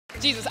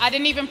Jesus, I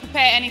didn't even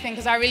prepare anything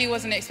because I really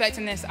wasn't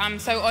expecting this. I'm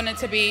so honored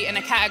to be in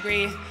a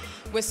category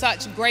with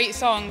such great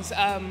songs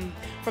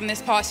from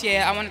this past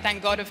year. I want to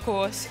thank God, of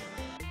course.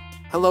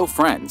 Hello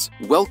friends,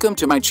 welcome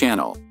to my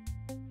channel.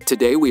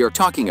 Today we are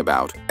talking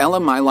about Ella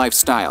Mai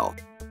lifestyle.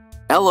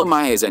 Ella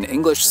Mai is an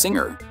English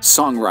singer,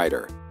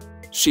 songwriter.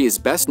 She is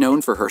best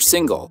known for her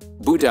single,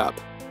 Boot Up.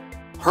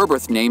 Her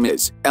birth name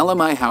is Ella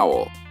Mai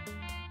Howell.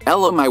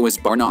 Ella Mai was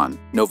born on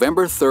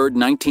November 3,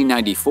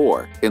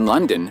 1994, in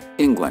London,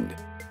 England.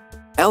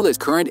 Ella's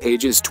current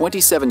age is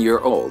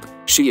 27-year-old.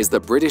 She is the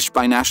British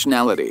by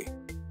nationality.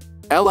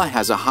 Ella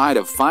has a height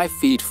of 5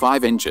 feet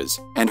 5 inches,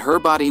 and her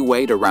body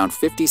weight around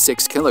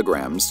 56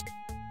 kilograms.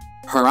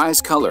 Her eyes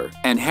color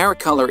and hair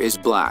color is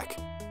black.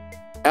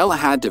 Ella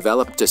had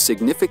developed a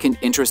significant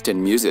interest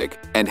in music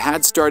and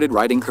had started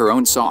writing her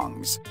own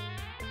songs.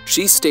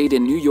 She stayed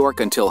in New York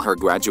until her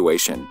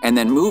graduation and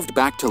then moved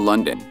back to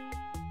London.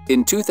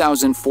 In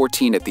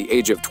 2014, at the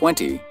age of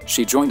 20,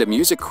 she joined a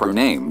music crew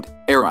named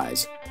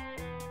Arise.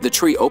 The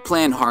trio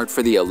planned hard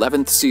for the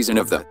 11th season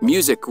of the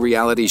music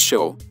reality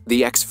show,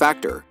 The X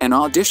Factor, and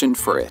auditioned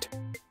for it.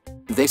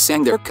 They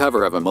sang their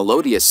cover of a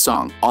melodious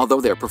song.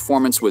 Although their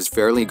performance was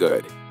fairly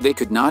good, they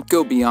could not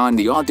go beyond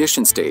the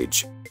audition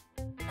stage.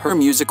 Her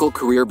musical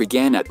career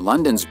began at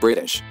London's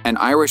British and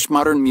Irish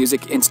Modern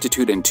Music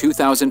Institute in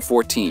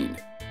 2014.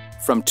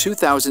 From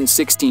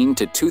 2016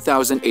 to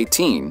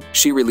 2018,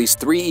 she released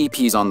 3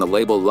 EPs on the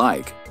label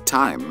like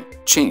Time,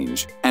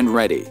 Change, and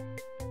Ready.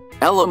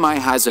 Ella Mai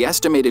has an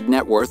estimated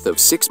net worth of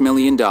 $6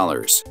 million.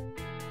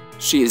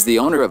 She is the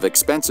owner of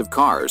expensive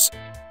cars,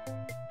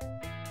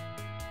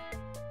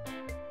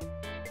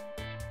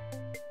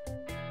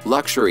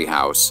 luxury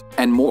house,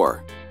 and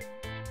more.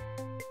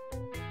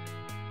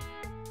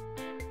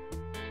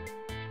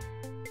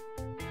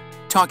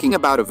 Talking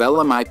about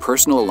Ella Mai's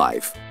personal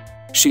life.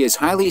 She is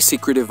highly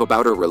secretive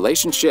about her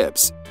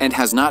relationships and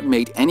has not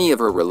made any of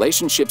her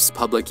relationships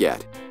public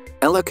yet.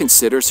 Ella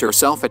considers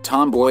herself a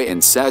tomboy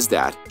and says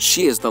that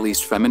she is the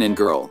least feminine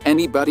girl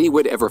anybody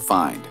would ever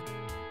find.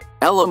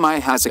 Ella Mai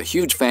has a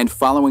huge fan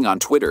following on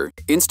Twitter,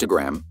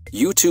 Instagram,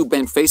 YouTube,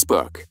 and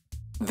Facebook.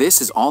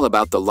 This is all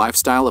about the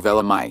lifestyle of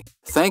Ella Mai.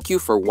 Thank you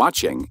for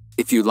watching.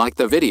 If you liked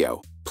the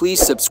video, please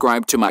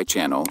subscribe to my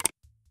channel